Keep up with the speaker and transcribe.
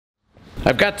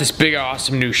I've got this big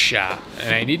awesome new shop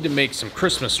and I need to make some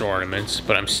Christmas ornaments,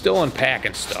 but I'm still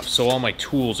unpacking stuff, so all my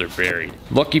tools are buried.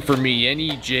 Lucky for me,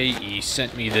 NEJE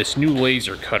sent me this new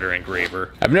laser cutter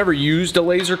engraver. I've never used a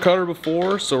laser cutter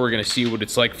before, so we're gonna see what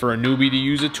it's like for a newbie to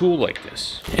use a tool like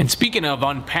this. And speaking of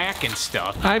unpacking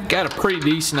stuff, I've got a pretty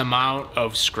decent amount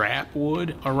of scrap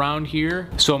wood around here,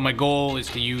 so my goal is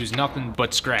to use nothing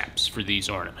but scraps for these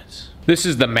ornaments. This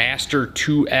is the Master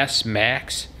 2S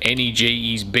Max,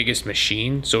 NEJE's biggest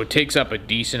machine, so it takes up a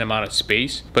decent amount of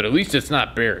space, but at least it's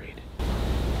not buried.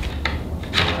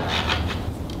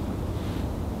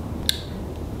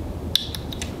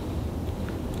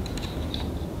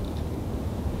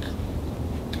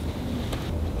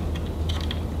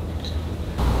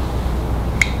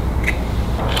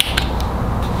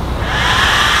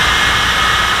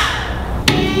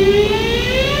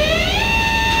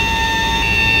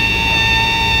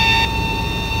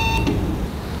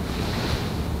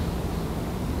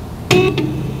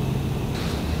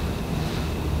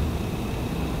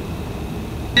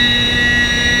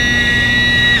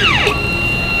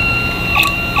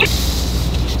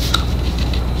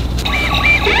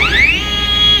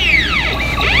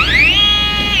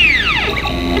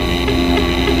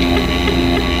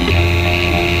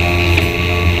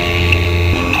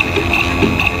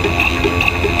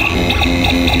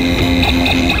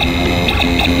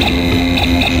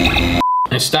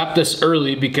 I stopped this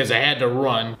early because I had to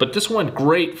run, but this went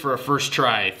great for a first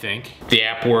try, I think. The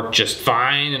app worked just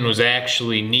fine and was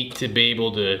actually neat to be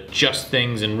able to adjust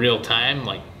things in real time,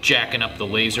 like jacking up the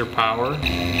laser power.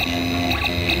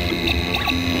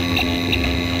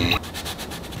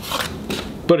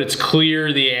 But it's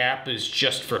clear the app is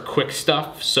just for quick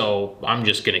stuff, so I'm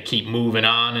just gonna keep moving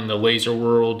on in the laser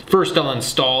world. First, I'll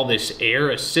install this air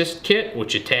assist kit,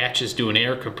 which attaches to an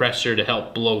air compressor to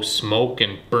help blow smoke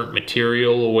and burnt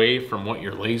material away from what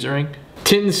you're lasering.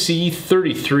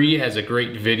 NC33 has a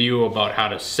great video about how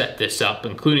to set this up,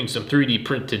 including some 3D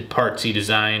printed parts he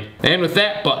designed. And with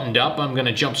that buttoned up, I'm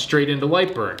gonna jump straight into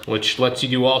Lightburn, which lets you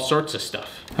do all sorts of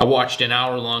stuff. I watched an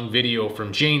hour-long video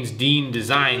from James Dean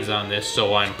Designs on this,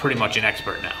 so I'm pretty much an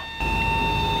expert now.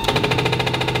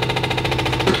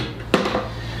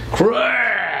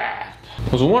 Crap! I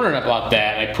was wondering about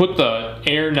that. I put the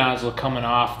air nozzle coming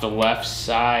off the left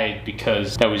side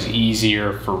because that was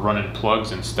easier for running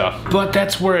plugs and stuff. But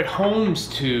that's where it homes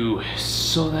to,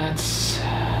 so that's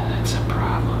a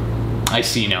problem. I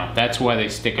see now. That's why they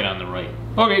stick it on the right.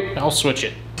 Okay, I'll switch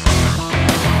it.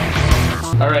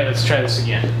 All right, let's try this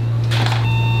again.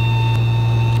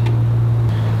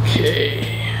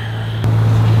 Okay.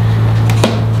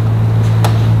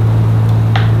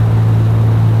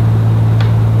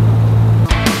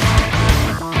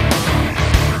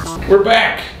 We're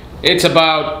back. It's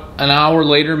about an hour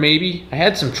later, maybe. I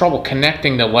had some trouble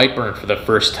connecting to Lightburn for the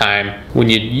first time. When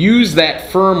you use that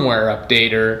firmware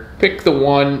updater, pick the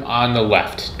one on the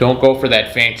left. Don't go for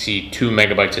that fancy 2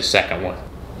 megabytes a second one.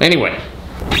 Anyway.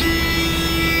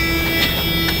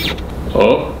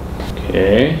 Oh,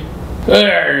 okay.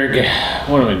 There we go.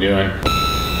 What am I doing?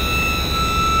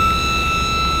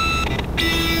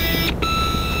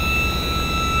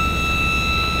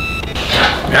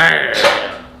 I don't know.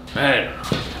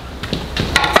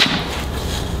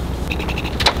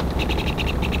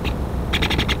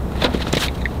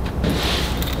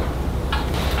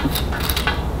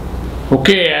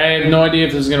 Okay, I have no idea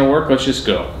if this is gonna work. Let's just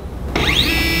go.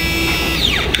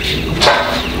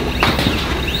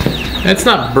 It's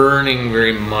not burning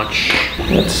very much.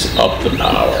 Let's up the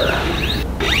power.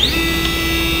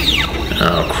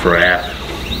 Oh crap.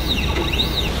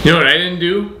 You know what I didn't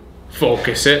do?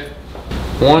 Focus it.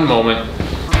 One moment.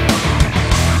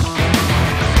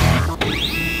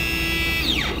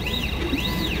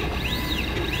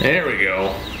 There we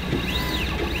go.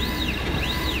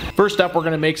 First up, we're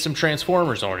gonna make some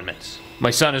Transformers ornaments. My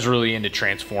son is really into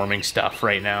transforming stuff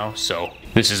right now, so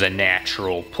this is a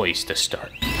natural place to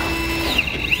start.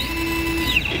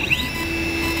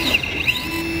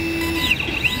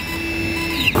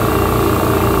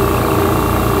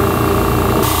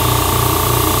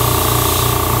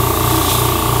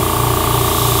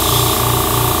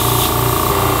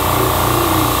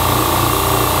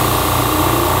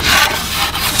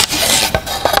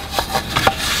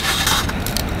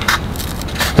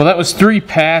 Well, that was 3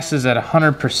 passes at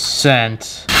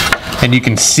 100%, and you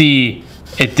can see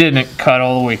it didn't cut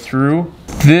all the way through.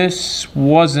 This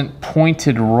wasn't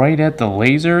pointed right at the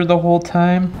laser the whole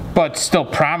time, but still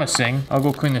promising. I'll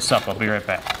go clean this up. I'll be right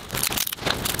back.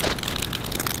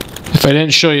 If I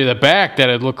didn't show you the back,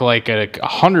 that'd look like a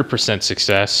 100%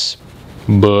 success,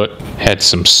 but had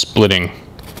some splitting.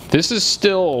 This is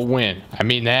still a win. I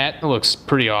mean, that looks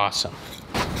pretty awesome.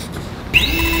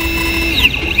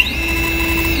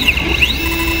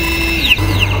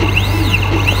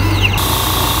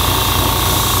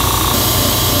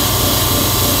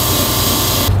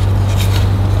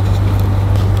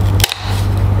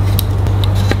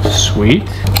 Sweet.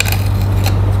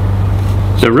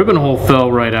 The ribbon hole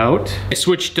fell right out. I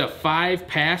switched to 5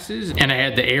 passes and I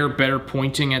had the air better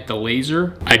pointing at the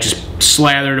laser. I just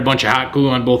slathered a bunch of hot glue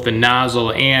on both the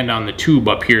nozzle and on the tube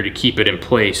up here to keep it in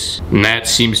place. And that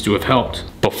seems to have helped.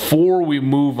 Before we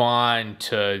move on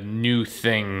to new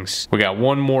things, we got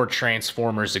one more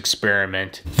Transformers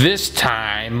experiment. This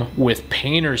time with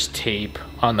painter's tape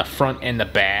on the front and the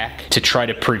back to try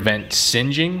to prevent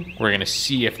singeing. We're gonna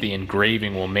see if the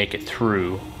engraving will make it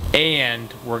through.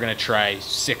 And we're gonna try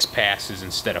 6 passes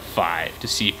instead of 5 to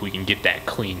see if we can get that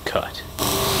clean cut.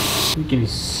 You can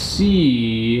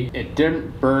see it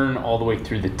didn't burn all the way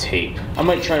through the tape. I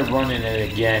might try running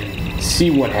it again,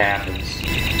 see what happens.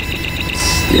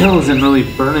 Still isn't really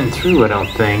burning through, I don't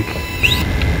think.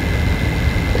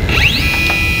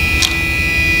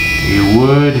 You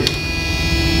would.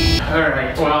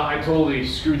 Alright, well, I totally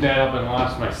screwed that up and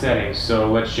lost my settings, so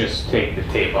let's just take the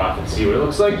tape off and see what it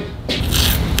looks like.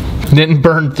 Didn't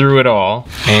burn through at all.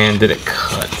 And did it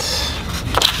cut?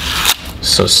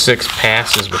 So 6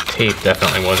 passes with tape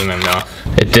definitely wasn't enough.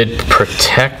 It did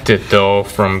protect it though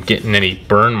from getting any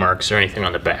burn marks or anything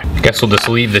on the back. I guess we'll just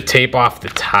leave the tape off the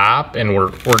top and we're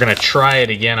gonna try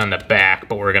it again on the back,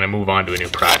 but we're gonna move on to a new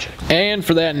project. And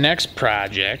for that next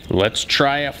project, let's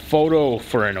try a photo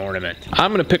for an ornament.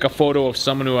 I'm gonna pick a photo of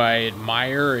someone who I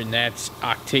admire, and that's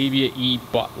Octavia E.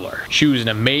 Butler. She was an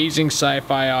amazing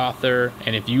sci-fi author,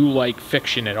 and if you like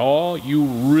fiction at all, you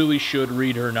really should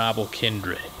read her novel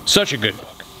Kindred. Such a good book.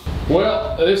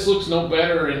 Well, this looks no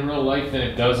better in real life than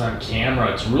it does on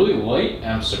camera. It's really light,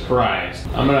 I'm surprised.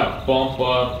 I'm gonna bump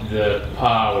up the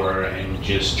power and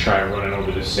just try running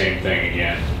over the same thing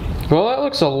again. Well, that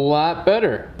looks a lot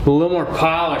better. A little more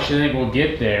polish, I think we'll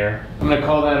get there. I'm gonna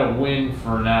call that a win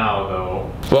for now,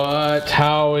 though. But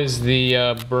how is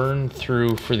the burn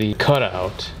through for the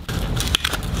cutout?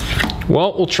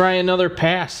 Well, we'll try another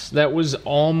pass. That was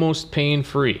almost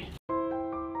pain-free.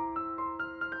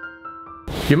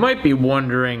 You might be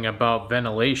wondering about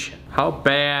ventilation. How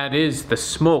bad is the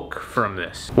smoke from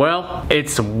this? Well,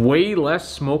 it's way less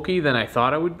smoky than I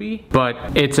thought it would be, but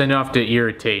it's enough to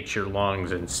irritate your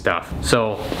lungs and stuff.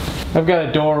 So I've got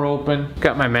a door open,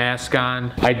 got my mask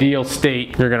on. Ideal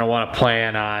state, you're gonna wanna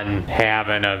plan on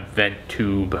having a vent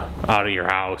tube out of your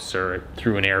house or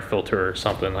through an air filter or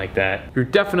something like that. You're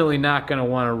definitely not gonna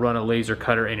wanna run a laser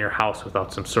cutter in your house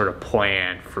without some sort of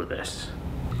plan for this.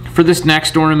 For this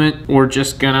next ornament, we're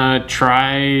just gonna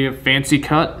try a fancy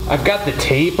cut. I've got the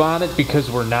tape on it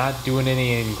because we're not doing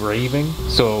any engraving,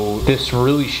 so this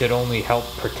really should only help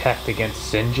protect against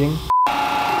singeing.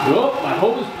 Whoop, my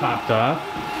hose popped off.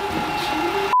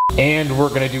 And we're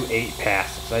gonna do 8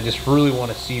 passes. I just really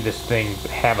wanna see this thing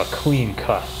have a clean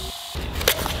cut.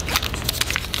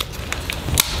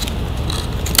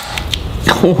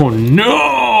 Oh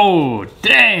no,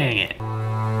 dang it.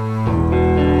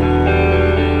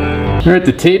 Alright,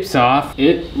 the tape's off.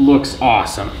 It looks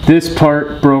awesome. This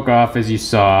part broke off as you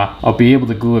saw. I'll be able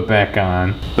to glue it back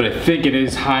on. But I think it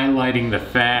is highlighting the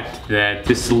fact that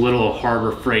this little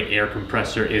Harbor Freight air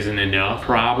compressor isn't enough.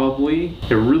 Probably.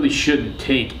 It really shouldn't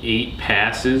take 8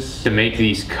 passes to make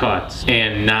these cuts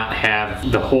and not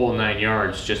have the whole 9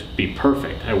 yards just be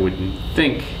perfect, I wouldn't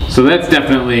think. So that's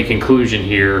definitely a conclusion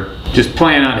here. Just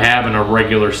plan on having a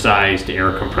regular sized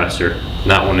air compressor,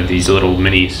 not one of these little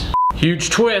minis. Huge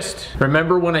twist.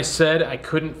 Remember when I said I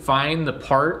couldn't find the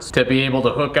parts to be able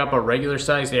to hook up a regular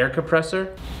sized air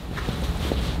compressor?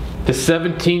 The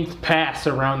 17th pass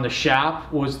around the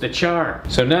shop was the charm.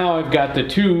 So now I've got the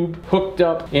tube hooked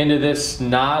up into this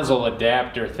nozzle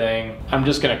adapter thing. I'm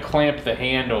just gonna clamp the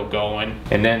handle going,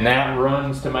 and then that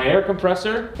runs to my air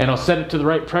compressor, and I'll set it to the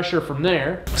right pressure from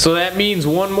there. So that means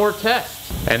one more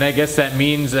test. And I guess that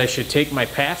means I should take my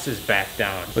passes back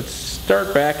down. Let's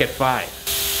start back at 5.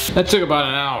 That took about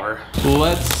an hour.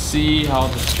 Let's see how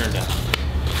this turned out.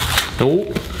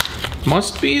 Nope.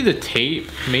 Must be the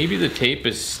tape. Maybe the tape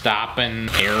is stopping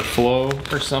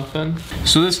airflow or something.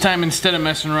 So this time, instead of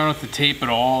messing around with the tape at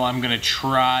all, I'm gonna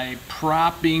try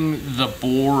propping the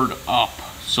board up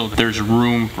so that there's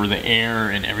room for the air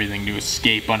and everything to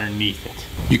escape underneath it.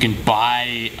 You can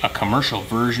buy a commercial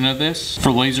version of this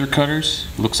for laser cutters.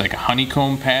 It looks like a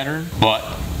honeycomb pattern, but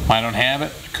I don't have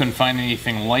it. Couldn't find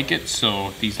anything like it,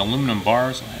 so these aluminum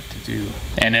bars I'll have to do.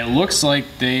 And it looks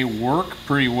like they work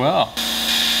pretty well.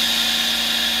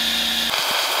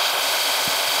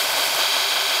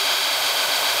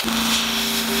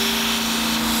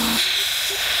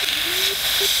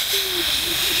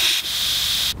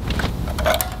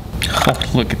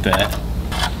 Oh, look at that.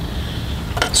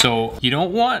 So you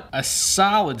don't want a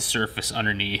solid surface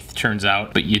underneath, turns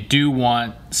out, but you do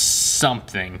want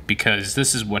something, because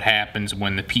this is what happens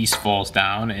when the piece falls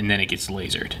down and then it gets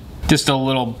lasered. Just a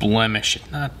little blemish,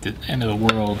 not the end of the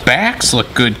world. Backs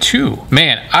look good too.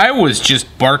 Man, I was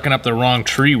just barking up the wrong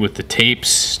tree with the tape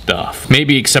stuff.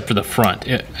 Maybe except for the front.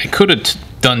 I could have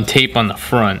done tape on the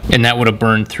front and that would have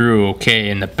burned through okay,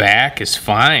 and the back is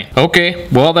fine. Okay,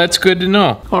 well that's good to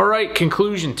know. All right,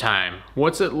 conclusion time.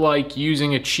 What's it like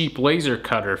using a cheap laser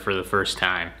cutter for the first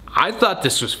time? I thought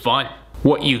this was fun.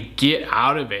 What you get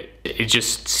out of it, it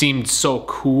just seemed so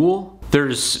cool.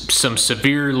 There's some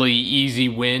severely easy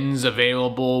wins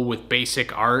available with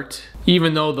basic art.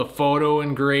 Even though the photo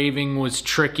engraving was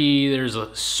tricky, there's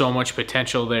so much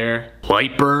potential there.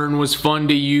 Light burn was fun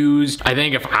to use. I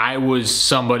think if I was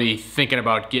somebody thinking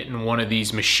about getting one of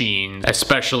these machines,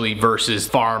 especially versus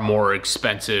far more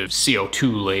expensive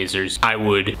CO2 lasers, I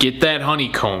would get that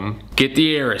Honeycomb, get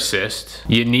the air assist.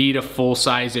 You need a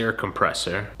full-size air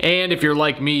compressor. And if you're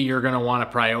like me, you're gonna wanna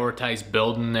prioritize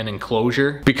building an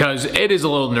enclosure, because it is a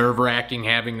little nerve-wracking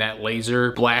having that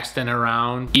laser blasting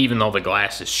around, even though the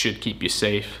glasses should keep you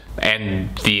safe.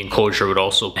 And the enclosure would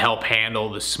also help handle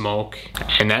the smoke.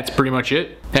 And that's pretty much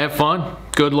it. Have fun.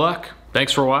 Good luck.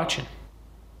 Thanks for watching.